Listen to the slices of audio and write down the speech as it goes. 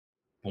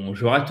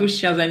Bonjour à tous,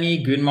 chers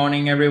amis. Good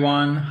morning,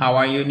 everyone. How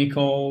are you,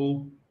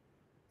 Nicole?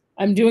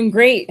 I'm doing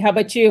great. How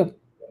about you?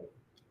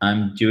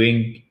 I'm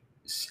doing,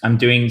 I'm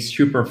doing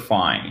super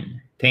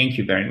fine. Thank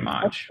you very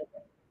much.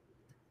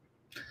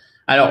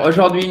 Alors,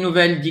 aujourd'hui,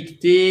 nouvelle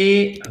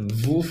dictée.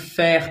 Vous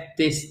faire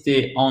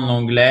tester en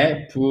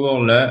anglais pour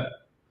le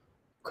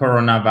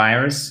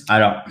coronavirus.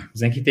 Alors, ne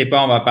vous inquiétez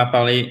pas, on va pas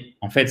parler.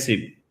 En fait,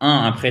 c'est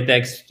un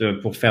prétexte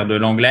pour faire de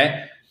l'anglais.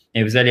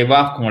 Et vous allez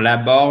voir qu'on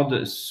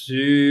l'aborde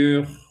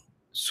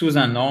sous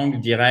un angle,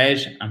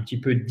 dirais-je, un petit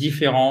peu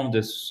différent de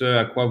ce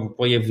à quoi vous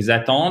pourriez vous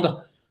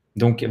attendre.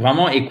 Donc,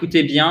 vraiment,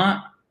 écoutez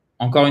bien.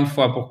 Encore une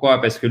fois,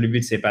 pourquoi? Parce que le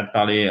but, c'est pas de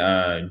parler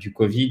du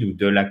Covid ou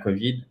de la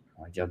Covid.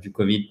 On va dire du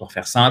Covid pour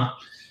faire simple.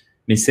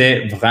 Mais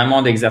c'est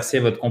vraiment d'exercer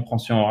votre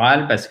compréhension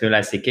orale parce que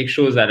là, c'est quelque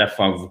chose à la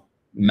fois, vous,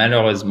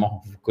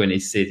 malheureusement, vous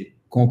connaissez,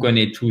 qu'on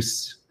connaît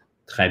tous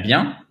très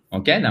bien,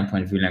 ok, d'un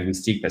point de vue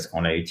linguistique parce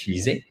qu'on l'a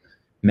utilisé.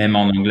 Même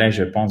en anglais,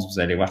 je pense, vous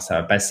allez voir, ça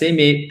va passer,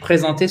 mais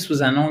présenté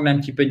sous un angle un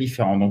petit peu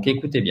différent. Donc,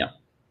 écoutez bien.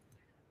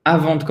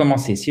 Avant de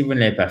commencer, si vous ne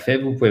l'avez pas fait,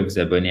 vous pouvez vous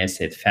abonner à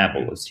cette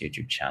fabulous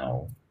YouTube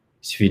channel.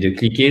 Il suffit de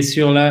cliquer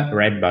sur le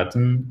red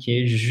button qui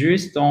est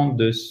juste en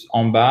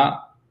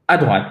bas à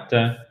droite.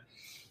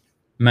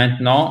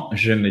 Maintenant,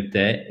 je me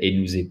tais et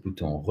nous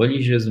écoutons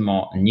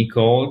religieusement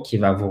Nicole qui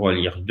va vous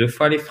relire 2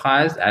 fois les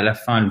phrases. À la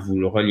fin, elle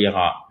vous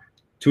relira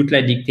toute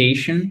la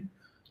dictation,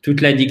 toute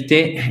la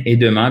dictée. Et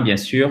demain, bien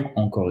sûr,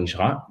 on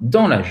corrigera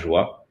dans la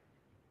joie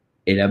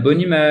et la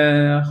bonne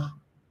humeur.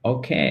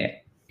 OK,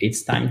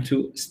 it's time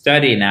to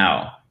study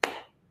now.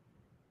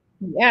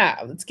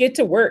 Yeah, let's get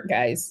to work,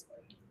 guys.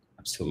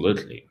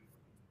 Absolutely.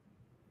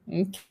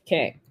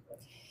 Okay.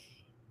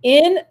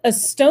 In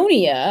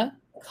Estonia,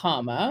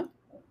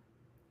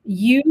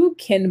 you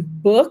can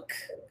book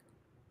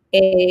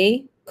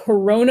a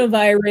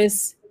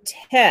coronavirus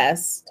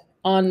test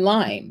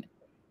online,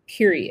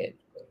 period.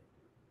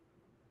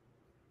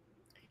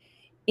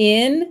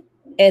 In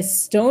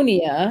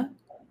Estonia,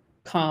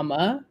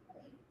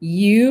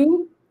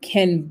 you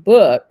can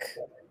book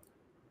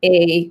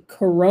a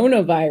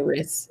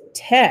coronavirus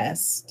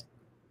test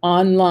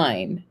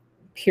online,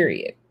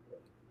 period.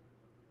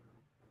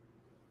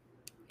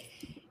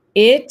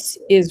 It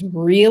is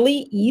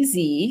really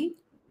easy,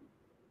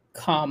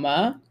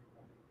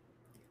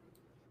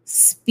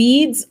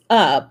 speeds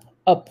up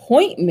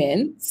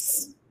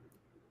appointments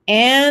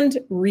and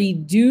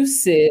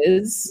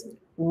reduces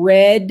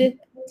red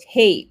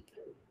tape,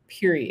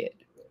 period.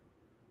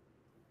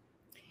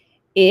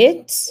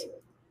 It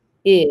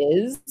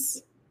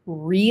is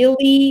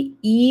really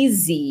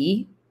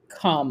easy,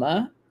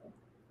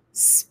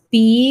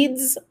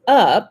 speeds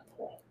up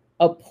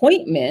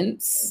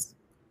appointments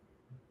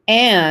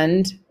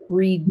and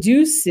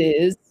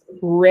reduces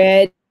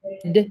red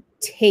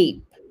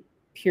tape,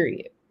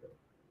 period.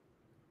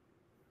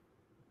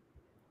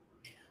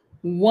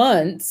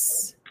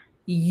 Once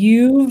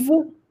you've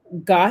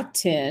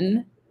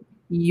gotten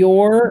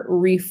your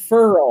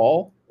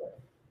referral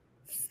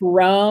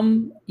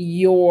from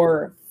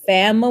your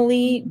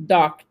family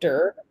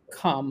doctor,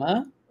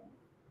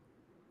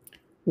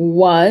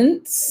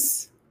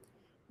 once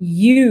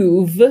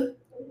you've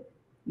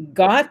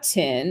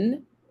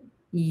gotten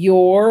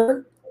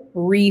your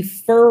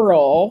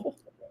referral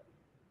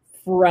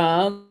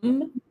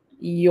from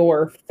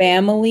your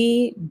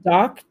family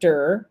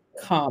doctor,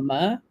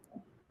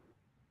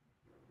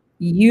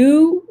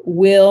 you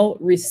will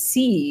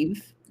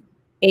receive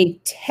a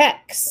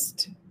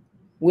text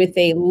with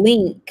a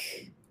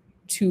link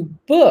to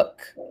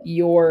book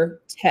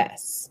your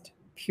test,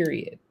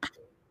 period.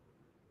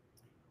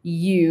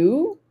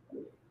 You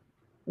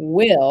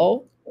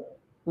will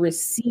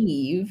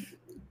receive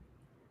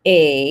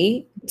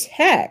a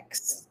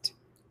text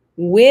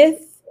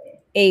with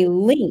a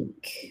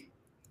link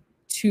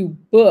to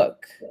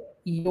book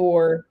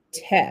your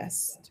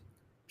test,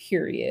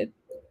 period.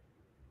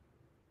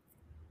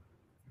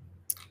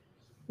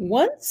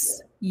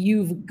 Once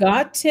you've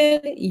gotten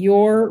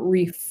your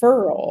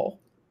referral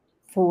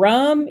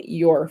from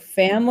your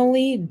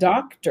family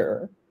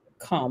doctor,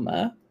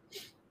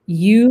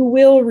 you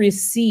will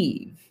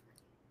receive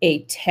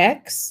a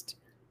text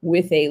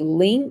with a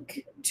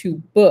link to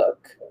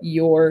book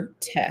your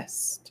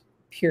test,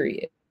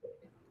 period.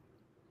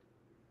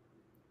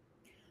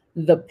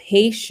 The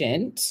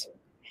patient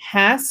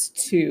has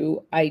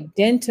to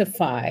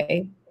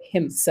identify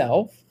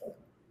himself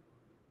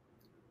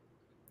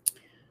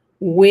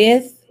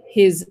with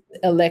his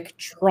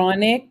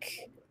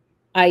electronic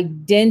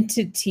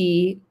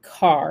identity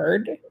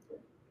card.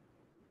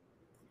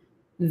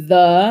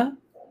 The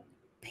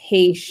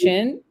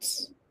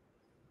patient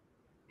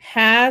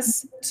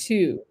has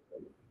to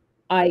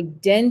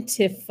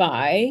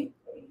identify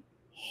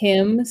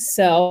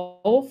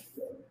himself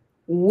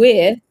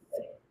with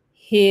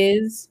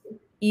his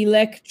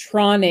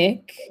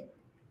electronic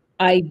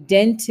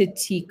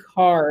identity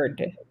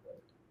card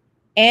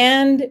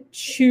and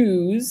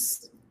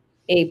choose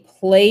a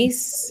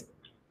place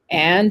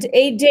and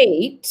a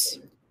date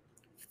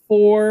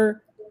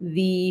for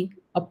the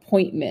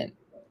appointment.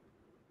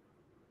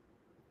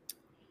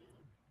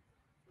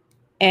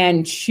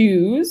 and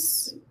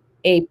choose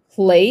a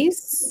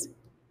place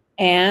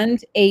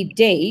and a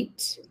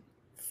date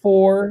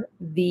for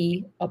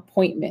the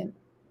appointment.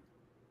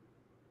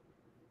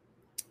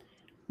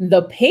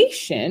 The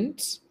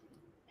patient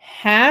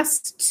has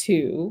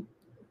to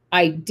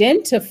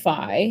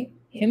identify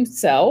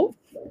himself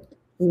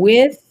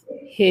with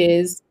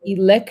his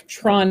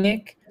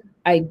electronic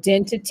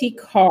identity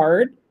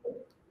card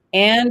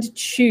and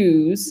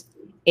choose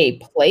a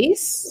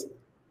place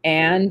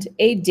and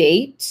a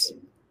date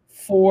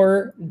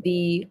for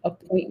the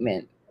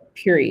appointment,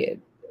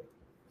 period.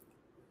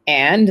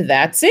 And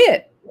that's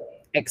it!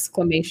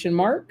 Exclamation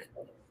mark.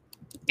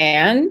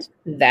 And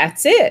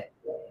that's it!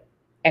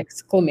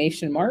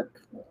 Exclamation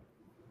mark.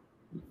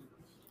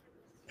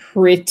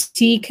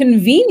 Pretty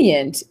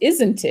convenient,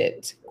 isn't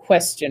it?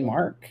 Question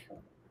mark.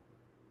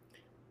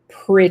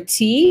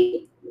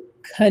 Pretty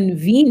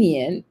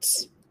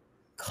convenient,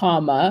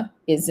 comma,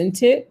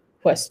 isn't it?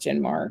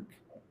 Question mark.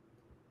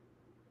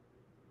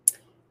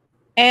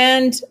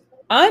 And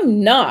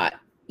I'm not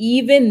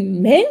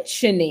even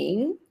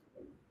mentioning,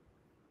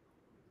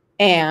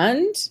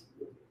 and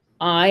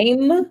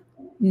I'm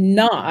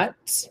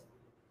not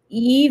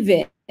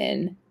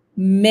even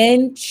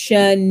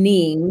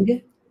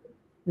mentioning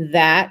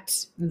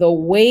that the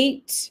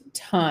wait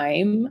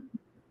time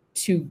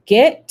to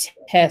get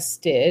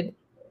tested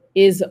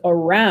is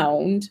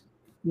around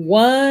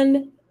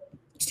 1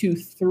 to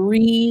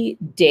 3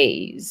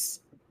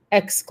 days,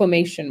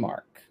 exclamation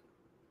mark.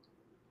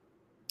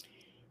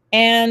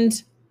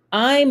 And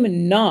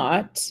I'm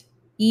not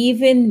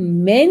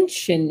even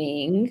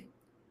mentioning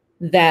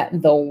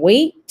that the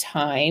wait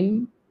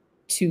time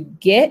to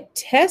get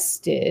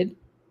tested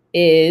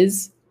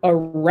is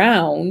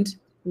around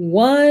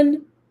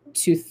 1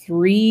 to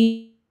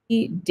 3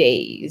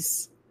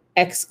 days,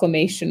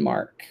 exclamation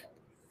mark.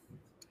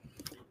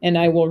 And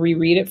I will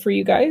reread it for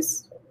you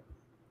guys.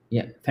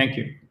 Yeah, thank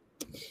you.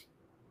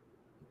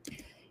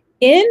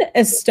 In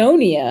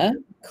Estonia,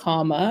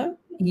 comma,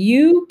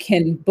 you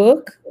can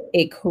book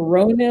a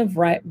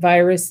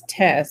coronavirus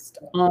test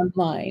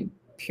online,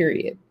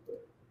 period.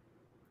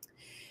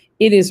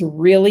 It is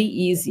really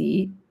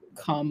easy,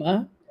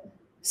 comma,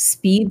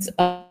 speeds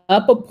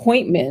up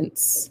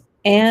appointments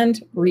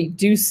and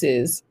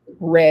reduces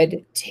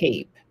red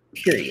tape,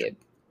 period.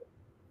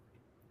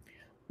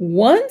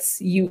 Once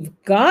you've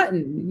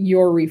gotten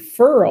your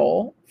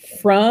referral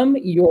from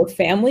your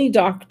family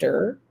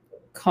doctor,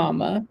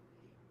 comma,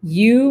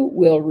 you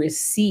will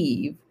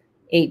receive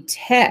a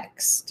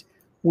text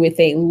with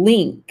a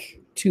link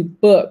to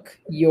book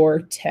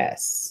your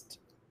test,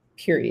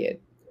 period.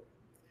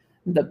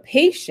 The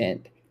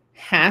patient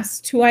has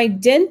to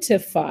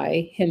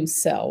identify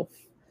himself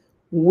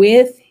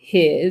with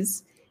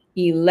his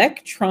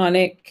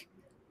electronic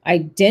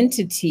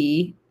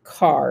identity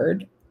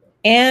card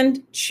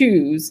and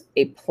choose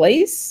a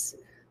place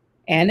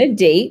and a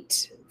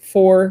date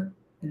for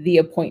the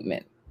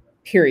appointment,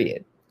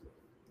 period.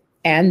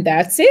 And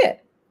that's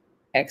it,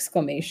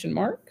 exclamation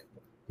mark.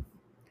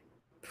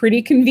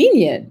 Pretty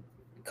convenient,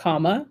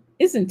 comma,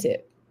 isn't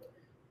it?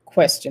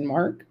 Question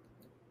mark.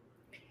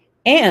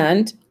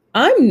 And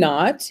I'm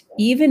not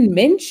even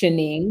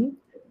mentioning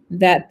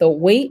that the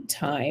wait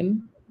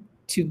time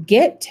to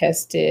get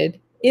tested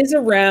is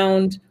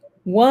around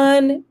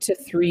 1 to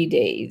 3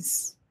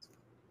 days,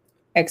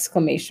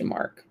 exclamation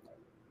mark.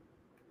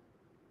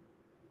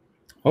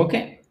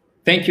 Okay.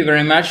 Thank you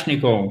very much,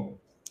 Nicole.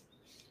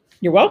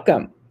 You're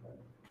welcome.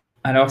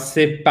 Alors,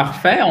 c'est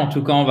parfait. En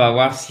tout cas, on va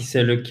voir si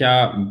c'est le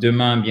cas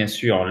demain, bien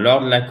sûr,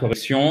 lors de la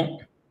correction.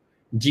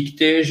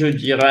 Dictée, je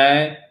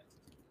dirais,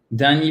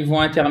 d'un niveau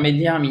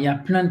intermédiaire, mais il y a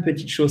plein de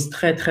petites choses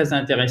très, très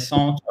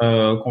intéressantes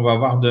qu'on va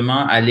voir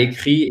demain à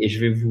l'écrit et je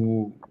vais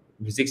vous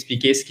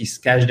expliquer ce qui se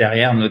cache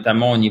derrière,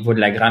 notamment au niveau de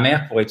la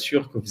grammaire, pour être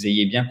sûr que vous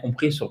ayez bien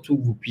compris, surtout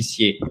que vous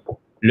puissiez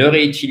le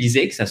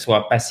réutiliser, que ça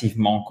soit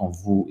passivement quand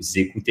vous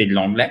écoutez de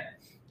l'anglais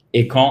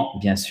et quand,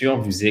 bien sûr,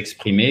 vous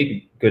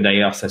exprimez, que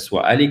d'ailleurs, ça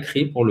soit à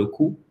l'écrit pour le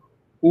coup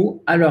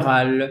ou à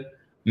l'oral.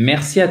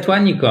 Merci à toi,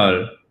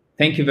 Nicole.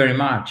 Thank you very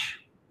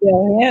much.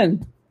 Bien,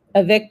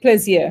 avec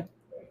plaisir.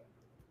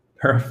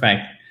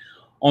 Perfect.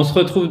 On se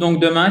retrouve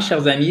donc demain,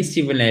 chers amis.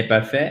 Si vous ne l'avez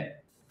pas fait,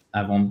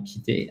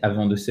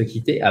 avant de se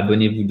quitter,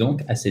 abonnez-vous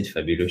donc à cette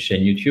fabuleuse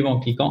chaîne YouTube en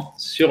cliquant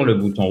sur le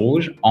bouton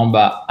rouge en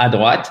bas à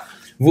droite.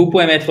 Vous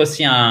pouvez mettre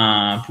aussi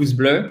un pouce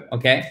bleu,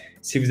 ok,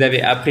 si vous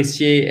avez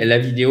apprécié la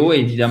vidéo. Et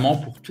évidemment,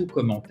 pour tout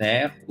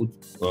commentaire ou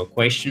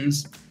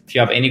questions, if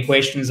you have any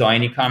questions or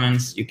any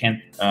comments, you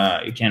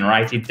can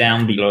write it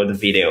down below the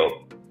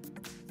video.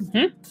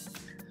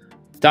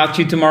 Talk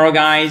to you tomorrow,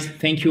 guys.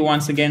 Thank you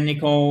once again,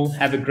 Nicole.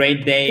 Have a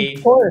great day.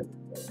 Of course.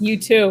 You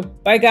too.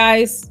 Bye,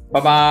 guys.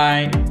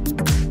 Bye-bye.